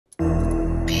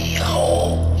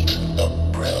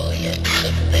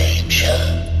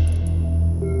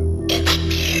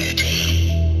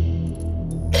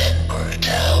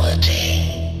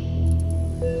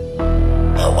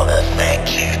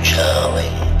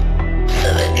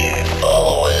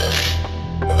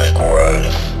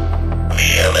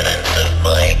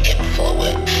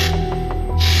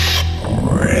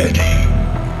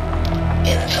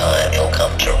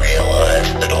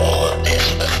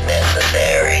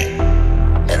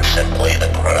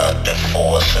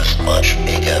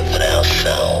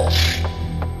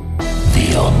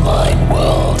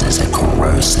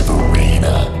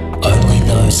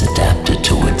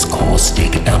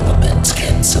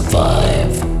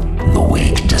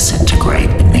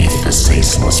disintegrate beneath the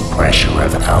ceaseless pressure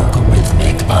of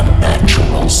algorithmic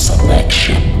unnatural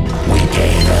selection. We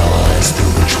gain allies through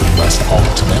which we must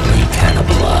ultimately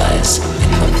cannibalize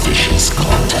in the vicious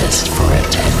contest for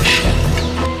attention.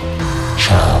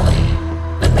 Charlie,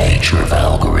 the nature of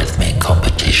algorithmic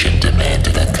competition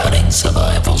demanded a cunning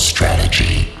survival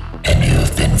strategy, and you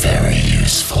have been very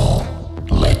useful.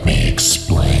 Let me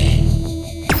explain.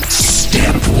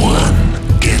 Step 1.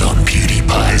 Get on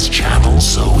PewDiePie's channel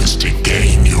so as to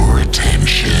gain your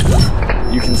attention.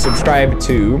 You can subscribe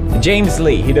to James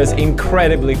Lee. He does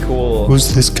incredibly cool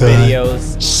Who's this guy?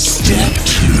 videos. Step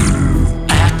 2.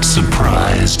 Act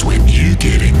surprised when you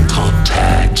get in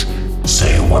contact.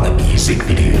 Say you want a music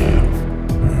video.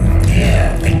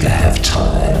 Yeah, I think I have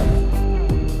time.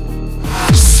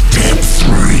 Step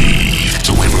 3.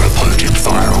 Deliver a potent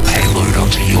viral payload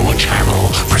onto your channel,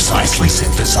 precisely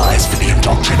synthesized for the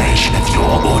indoctrination of your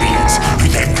audience, who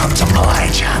then come to my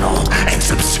channel and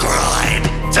subscribe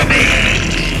to me.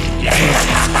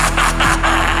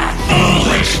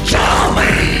 Foolish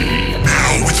Charlie!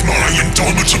 Now with my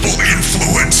indomitable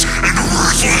influence and a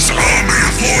ruthless army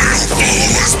of loyal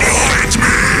followers behind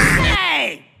me!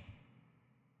 Hey!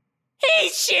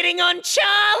 He's shitting on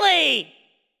Charlie!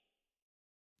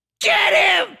 Get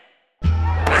him!